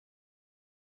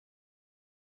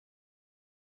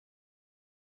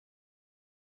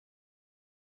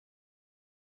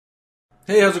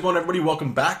Hey, how's it going, everybody?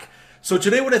 Welcome back. So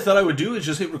today what I thought I would do is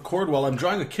just hit record while I'm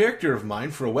drawing a character of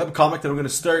mine for a webcomic that I'm going to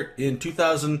start in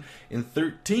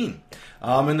 2013.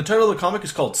 And the title of the comic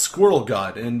is called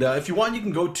SQUIRRELGOD. And if you want, you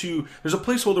can go to, there's a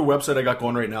placeholder website I got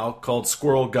going right now called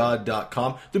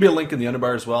SQUIRRELGOD.com. There'll be a link in the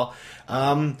underbar as well.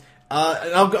 I'm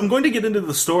going to get into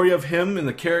the story of him and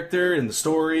the character and the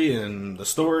story and the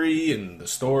story and the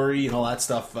story and all that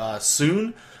stuff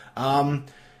soon.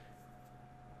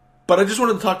 But I just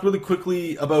wanted to talk really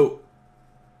quickly about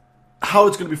how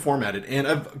it's going to be formatted. And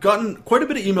I've gotten quite a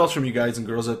bit of emails from you guys and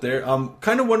girls out there.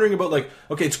 Kind of wondering about, like,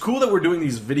 okay, it's cool that we're doing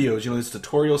these videos, you know, this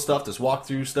tutorial stuff, this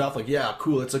walkthrough stuff. Like, yeah,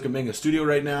 cool, it's like I'm making a studio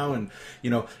right now. And, you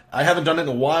know, I haven't done it in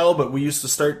a while, but we used to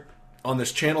start on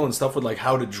this channel and stuff with, like,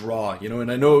 how to draw, you know. And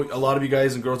I know a lot of you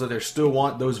guys and girls out there still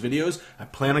want those videos. I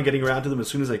plan on getting around to them as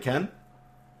soon as I can.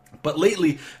 But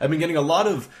lately, I've been getting a lot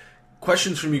of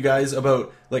questions from you guys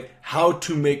about, like, how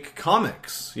to make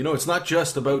comics. You know, it's not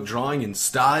just about drawing in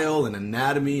style and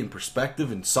anatomy and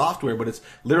perspective and software, but it's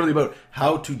literally about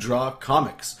how to draw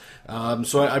comics.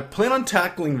 So I plan on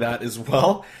tackling that as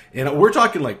well. And we're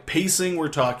talking, like, pacing, we're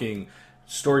talking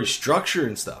story structure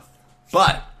and stuff.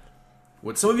 But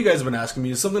what some of you guys have been asking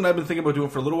me is something I've been thinking about doing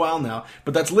for a little while now,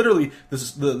 but that's literally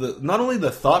this, the not only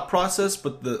the thought process,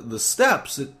 but the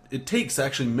steps it takes to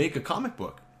actually make a comic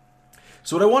book.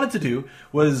 So what I wanted to do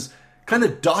was kind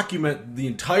of document the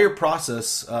entire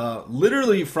process,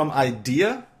 literally from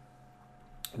idea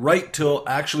right till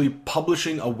actually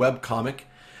publishing a webcomic,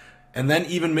 and then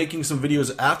even making some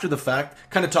videos after the fact,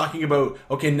 kind of talking about,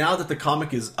 okay, now that the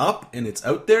comic is up and it's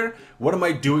out there, what am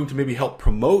I doing to maybe help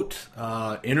promote,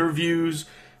 interviews,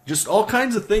 just all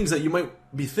kinds of things that you might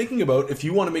be thinking about if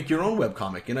you want to make your own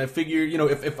webcomic. And I figure, you know,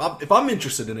 if I'm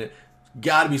interested in it,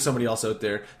 gotta be somebody else out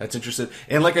there that's interested.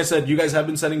 And like I said, you guys have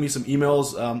been sending me some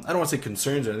emails. I don't want to say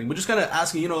concerns or anything, but just kind of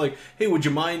asking, you know, like, hey, would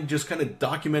you mind just kind of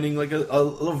documenting, like, a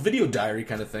little video diary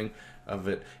kind of thing of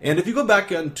it. And if you go back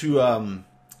into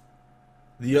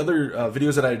the other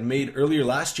videos that I had made earlier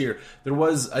last year, there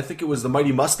was, I think it was The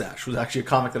Mighty Mustache was actually a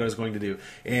comic that I was going to do.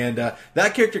 And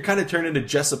that character kind of turned into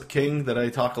Jessup King that I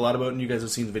talk a lot about, and you guys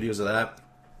have seen the videos of that.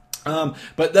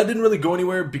 But that didn't really go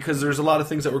anywhere because there's a lot of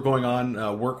things that were going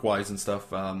on work-wise and stuff.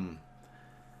 Comic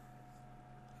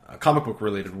book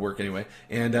related work anyway.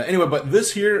 And anyway, but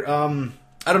this here,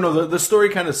 I don't know, the story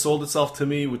kind of sold itself to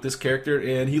me with this character,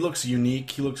 and he looks unique.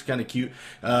 He looks kind of cute.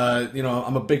 You know,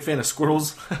 I'm a big fan of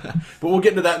squirrels, but we'll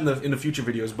get into that in the future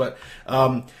videos. But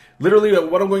literally,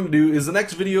 what I'm going to do is the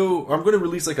next video, I'm going to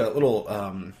release like a little,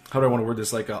 how do I want to word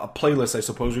this, like a playlist, I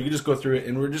suppose, where you can just go through it,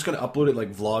 and we're just going to upload it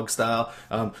like vlog style,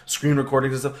 screen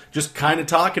recordings and stuff, just kind of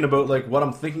talking about, like, what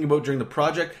I'm thinking about during the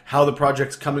project, how the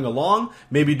project's coming along,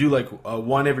 maybe do like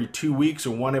one every 2 weeks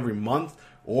or one every month,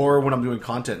 or when I'm doing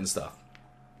content and stuff.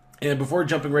 And before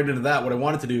jumping right into that, what I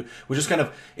wanted to do was just kind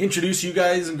of introduce you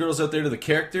guys and girls out there to the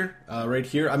character right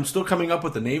here. I'm still coming up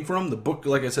with a name for him. The book,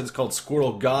 like I said, is called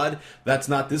SQUIRRELGOD. That's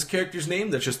not this character's name.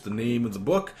 That's just the name of the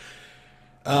book.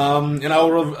 And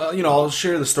I'll, you know, I'll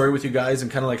share the story with you guys and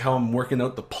kind of like how I'm working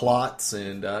out the plots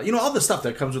and, you know, all the stuff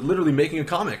that comes with literally making a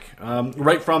comic.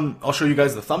 Right from, I'll show you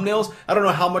guys the thumbnails. I don't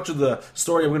know how much of the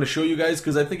story I'm going to show you guys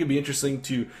because I think it'd be interesting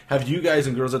to have you guys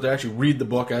and girls out there actually read the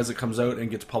book as it comes out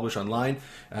and gets published online.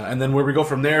 And then where we go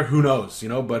from there, who knows, you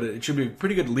know, but it should be a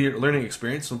pretty good learning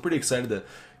experience. So I'm pretty excited to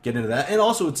get into that. And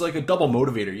also it's like a double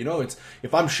motivator, you know, it's,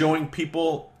 if I'm showing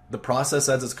people the process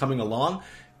as it's coming along,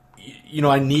 you know,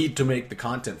 I need to make the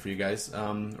content for you guys,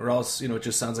 or else, you know, it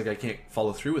just sounds like I can't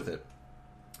follow through with it,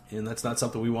 and that's not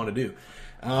something we want to do.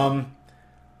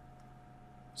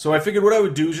 So I figured what I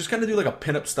would do is just kind of do like a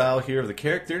pinup style here of the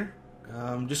character,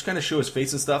 just kind of show his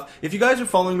face and stuff. If you guys are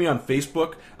following me on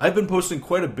Facebook, I've been posting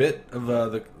quite a bit of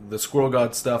the Squirrel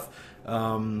God stuff.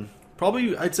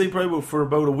 Probably, I'd say probably for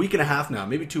about a week and a half now,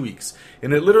 maybe 2 weeks.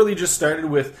 And it literally just started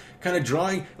with kind of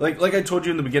drawing, like I told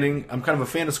you in the beginning, I'm kind of a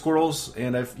fan of squirrels,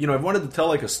 and I've wanted to tell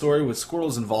like a story with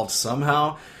squirrels involved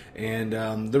somehow. And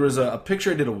there was a picture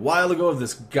I did a while ago of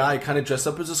this guy kind of dressed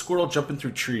up as a squirrel jumping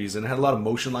through trees, and it had a lot of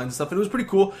motion lines and stuff, and it was pretty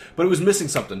cool, but it was missing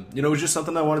something. You know, it was just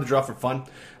something I wanted to draw for fun.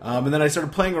 And then I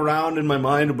started playing around in my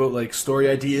mind about like story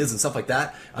ideas and stuff like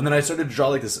that, and then I started to draw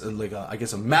like this, like I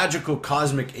guess a magical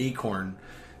cosmic acorn.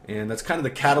 And that's kind of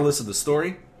the catalyst of the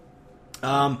story.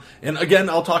 And again,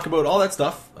 I'll talk about all that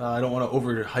stuff. I don't want to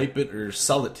overhype it or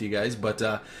sell it to you guys, but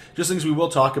just things we will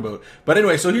talk about. But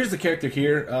anyway, so here's the character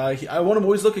here. I want him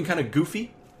always looking kind of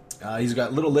goofy. He's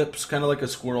got little lips, kind of like a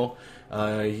squirrel.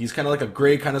 He's kind of like a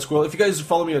gray kind of squirrel. If you guys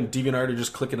follow me on DeviantArt, or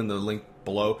just click it in the link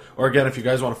below. Or again, if you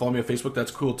guys want to follow me on Facebook,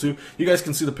 that's cool too. You guys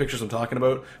can see the pictures I'm talking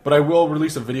about. But I will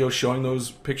release a video showing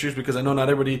those pictures because I know not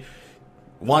everybody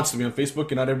wants to be on Facebook,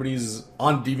 and not everybody's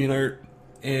on DeviantArt,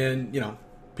 and, you know,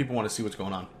 people want to see what's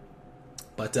going on.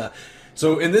 But,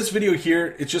 so in this video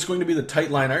here, it's just going to be the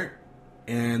tight line art,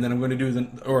 and then I'm going to do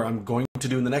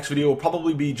in the next video will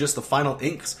probably be just the final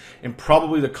inks, and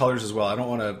probably the colors as well. I don't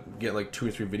want to get like 2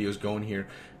 or 3 videos going here.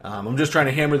 I'm just trying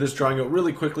to hammer this drawing out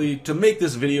really quickly to make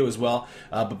this video as well,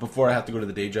 but before I have to go to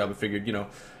the day job, I figured, you know,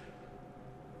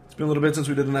 it's been a little bit since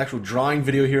we did an actual drawing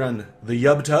video here on the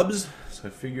YubTubs, so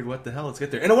I figured, what the hell, let's get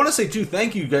there. And I want to say, too,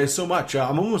 thank you guys so much.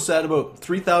 I'm almost at about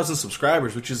 3,000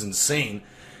 subscribers, which is insane.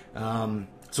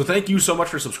 So thank you so much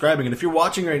for subscribing. And if you're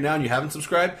watching right now and you haven't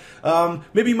subscribed,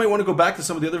 maybe you might want to go back to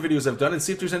some of the other videos I've done and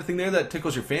see if there's anything there that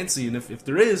tickles your fancy. And if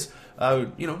there is,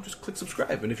 you know, just click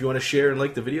subscribe. And if you want to share and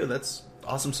like the video, that's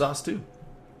awesome sauce too.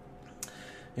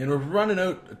 And we're running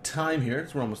out of time here,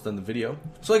 so we're almost done the video.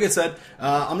 So like I said,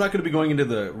 I'm not going to be going into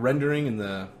the rendering and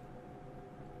the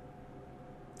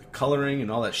coloring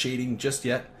and all that shading just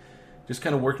yet. Just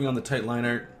kind of working on the tight line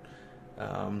art.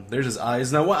 There's his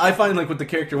eyes. Now, what I find, like, with the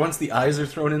character, once the eyes are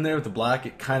thrown in there with the black,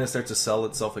 it kind of starts to sell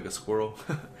itself like a squirrel.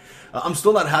 I'm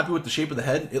still not happy with the shape of the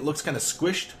head. It looks kind of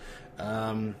squished.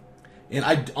 And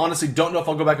I honestly don't know if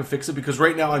I'll go back and fix it, because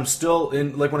right now I'm still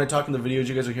in, like, when I talk in the videos,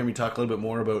 you guys will hear me talk a little bit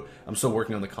more about, I'm still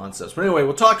working on the concepts. But anyway,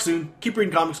 we'll talk soon. Keep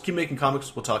reading comics, keep making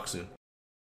comics. We'll talk soon.